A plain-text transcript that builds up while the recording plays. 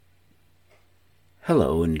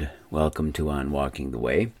Hello and welcome to On Walking the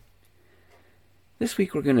Way. This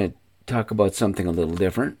week we're going to talk about something a little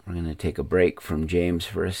different. We're going to take a break from James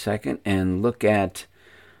for a second and look at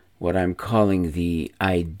what I'm calling the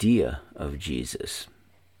idea of Jesus.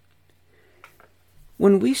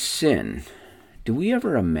 When we sin, do we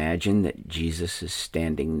ever imagine that Jesus is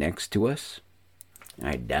standing next to us?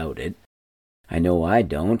 I doubt it. I know I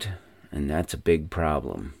don't, and that's a big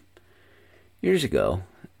problem. Years ago,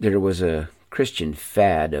 there was a Christian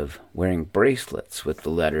fad of wearing bracelets with the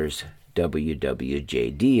letters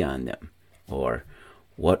WWJD on them, or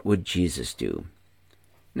what would Jesus do?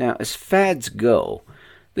 Now, as fads go,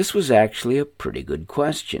 this was actually a pretty good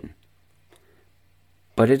question.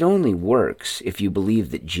 But it only works if you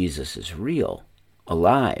believe that Jesus is real,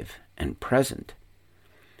 alive, and present.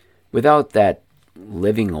 Without that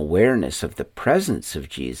living awareness of the presence of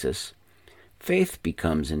Jesus, faith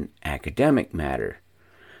becomes an academic matter.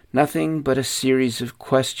 Nothing but a series of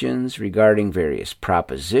questions regarding various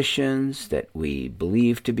propositions that we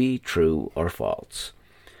believe to be true or false.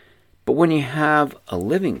 But when you have a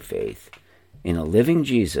living faith in a living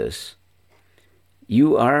Jesus,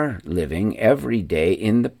 you are living every day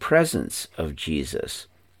in the presence of Jesus.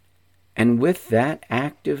 And with that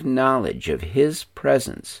active knowledge of his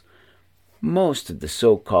presence, most of the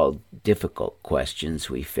so-called difficult questions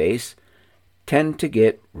we face tend to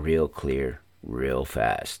get real clear real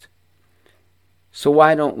fast. So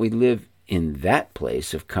why don't we live in that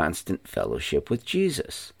place of constant fellowship with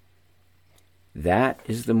Jesus? That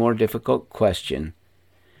is the more difficult question,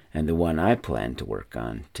 and the one I plan to work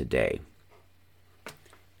on today.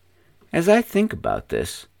 As I think about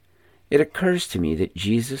this, it occurs to me that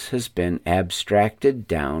Jesus has been abstracted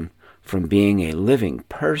down from being a living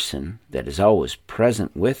person that is always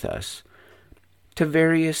present with us to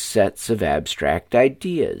various sets of abstract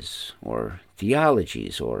ideas, or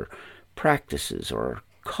theologies, or practices, or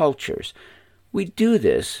cultures. We do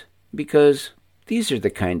this because these are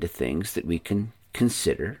the kind of things that we can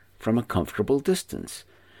consider from a comfortable distance,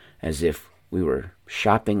 as if we were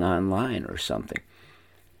shopping online or something.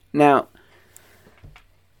 Now,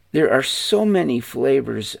 there are so many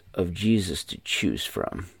flavors of Jesus to choose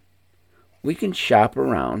from. We can shop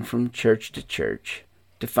around from church to church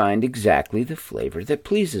to find exactly the flavor that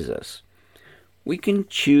pleases us. We can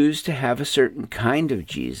choose to have a certain kind of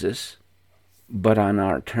Jesus, but on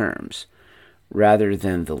our terms, rather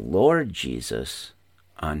than the Lord Jesus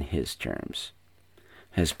on his terms.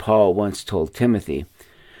 As Paul once told Timothy,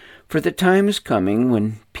 "For the time is coming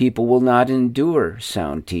when people will not endure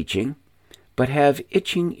sound teaching, but have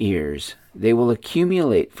itching ears. They will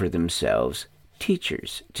accumulate for themselves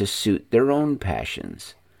teachers to suit their own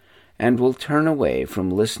passions, and will turn away from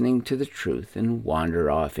listening to the truth and wander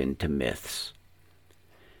off into myths."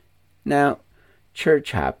 Now,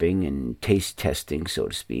 church hopping and taste testing, so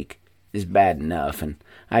to speak, is bad enough, and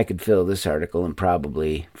I could fill this article and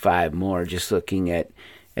probably 5 more just looking at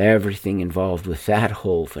everything involved with that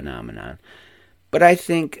whole phenomenon. But I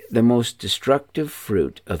think the most destructive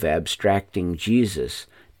fruit of abstracting Jesus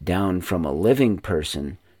down from a living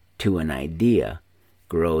person to an idea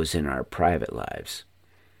grows in our private lives.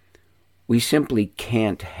 We simply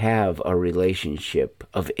can't have a relationship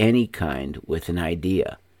of any kind with an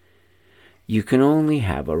idea. You can only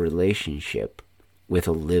have a relationship with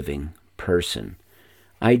a living person.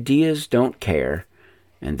 Ideas don't care,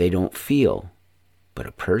 and they don't feel, but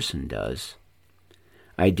a person does.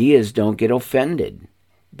 Ideas don't get offended,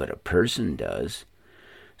 but a person does.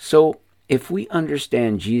 So, if we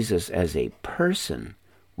understand Jesus as a person,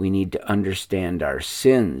 we need to understand our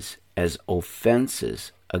sins as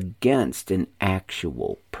offenses against an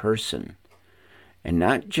actual person. And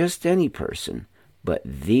not just any person, but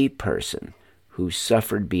the person who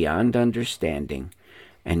suffered beyond understanding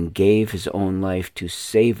and gave his own life to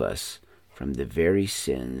save us from the very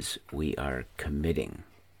sins we are committing.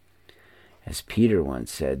 As Peter once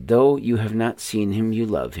said, "Though you have not seen him, you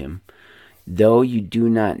love him. Though you do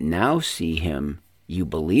not now see him, you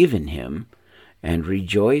believe in him, and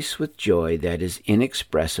rejoice with joy that is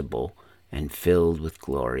inexpressible and filled with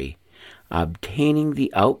glory, obtaining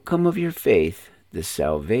the outcome of your faith, the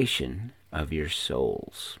salvation of your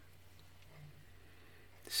souls."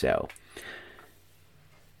 So,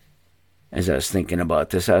 as I was thinking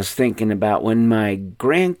about this, I was thinking about when my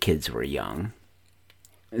grandkids were young.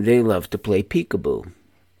 They loved to play peekaboo,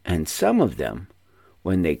 and some of them,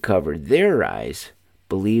 when they covered their eyes,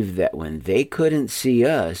 believed that when they couldn't see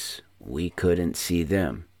us, we couldn't see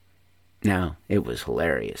them. Now, it was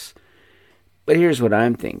hilarious. But here's what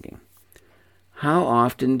I'm thinking. How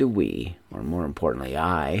often do we, or more importantly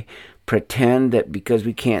I, pretend that because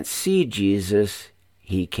we can't see Jesus,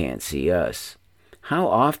 he can't see us? How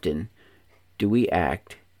often do we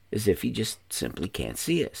act as if he just simply can't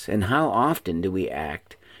see us? And how often do we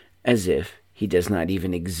act as if he does not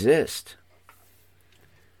even exist?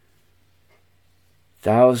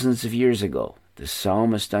 Thousands of years ago, the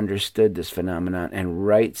psalmist understood this phenomenon and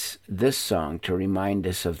writes this song to remind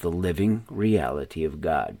us of the living reality of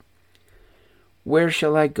God. Where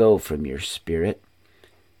shall I go from your spirit?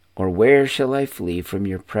 Or where shall I flee from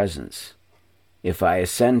your presence? If I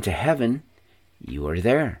ascend to heaven, you are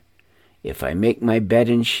there. If I make my bed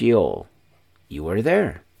in Sheol, you are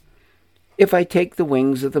there. If I take the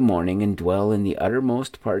wings of the morning and dwell in the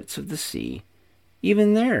uttermost parts of the sea,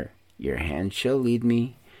 even there your hand shall lead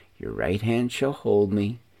me, your right hand shall hold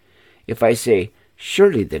me. If I say,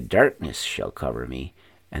 surely the darkness shall cover me,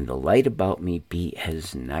 and the light about me be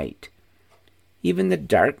as night. Even the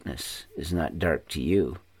darkness is not dark to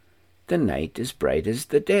you. The night is bright as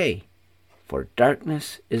the day, for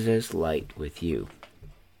darkness is as light with you.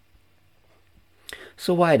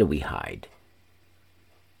 So why do we hide?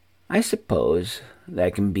 I suppose there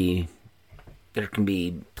can be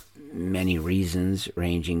many reasons,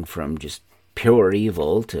 ranging from just pure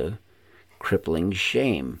evil to crippling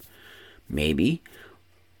shame. Maybe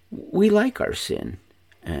we like our sin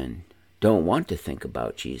and don't want to think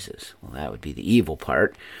about Jesus. Well, that would be the evil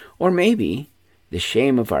part. Or maybe the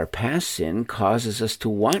shame of our past sin causes us to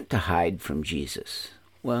want to hide from Jesus.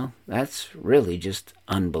 Well, that's really just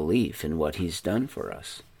unbelief in what he's done for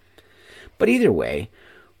us. But either way,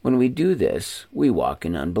 when we do this, we walk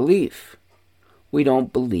in unbelief. We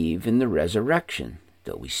don't believe in the resurrection,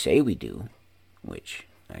 though we say we do, which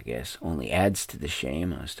I guess only adds to the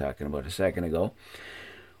shame I was talking about a second ago.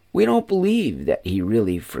 We don't believe that he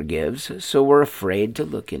really forgives, so we're afraid to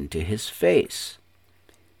look into his face.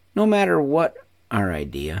 No matter what our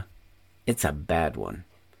idea, it's a bad one.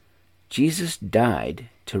 Jesus died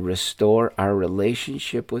to restore our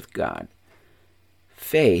relationship with God.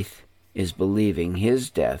 Faith is believing his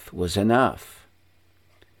death was enough.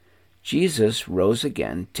 Jesus rose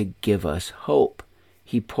again to give us hope.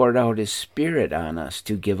 He poured out his Spirit on us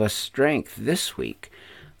to give us strength this week.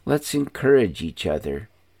 Let's encourage each other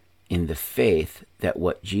in the faith that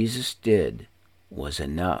what Jesus did was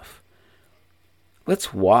enough.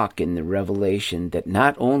 Let's walk in the revelation that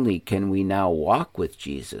not only can we now walk with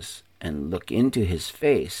Jesus and look into his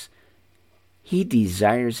face, he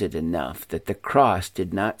desires it enough that the cross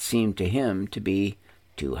did not seem to him to be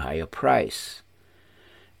too high a price.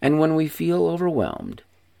 And when we feel overwhelmed,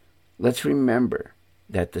 let's remember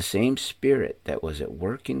that the same Spirit that was at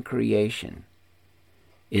work in creation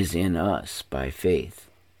is in us by faith.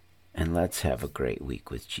 And let's have a great week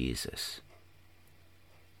with Jesus.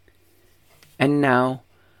 And now,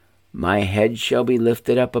 my head shall be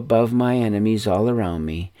lifted up above my enemies all around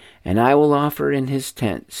me, and I will offer in his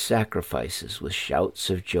tent sacrifices with shouts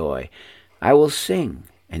of joy. I will sing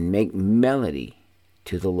and make melody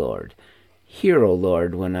to the Lord. Hear, O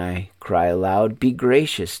Lord, when I cry aloud. Be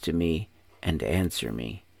gracious to me and answer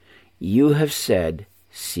me. You have said,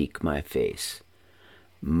 seek my face.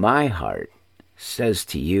 My heart says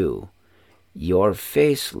to you, your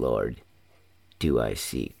face, Lord, do I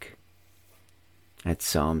seek. That's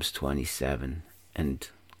Psalms 27, and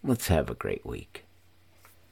let's have a great week.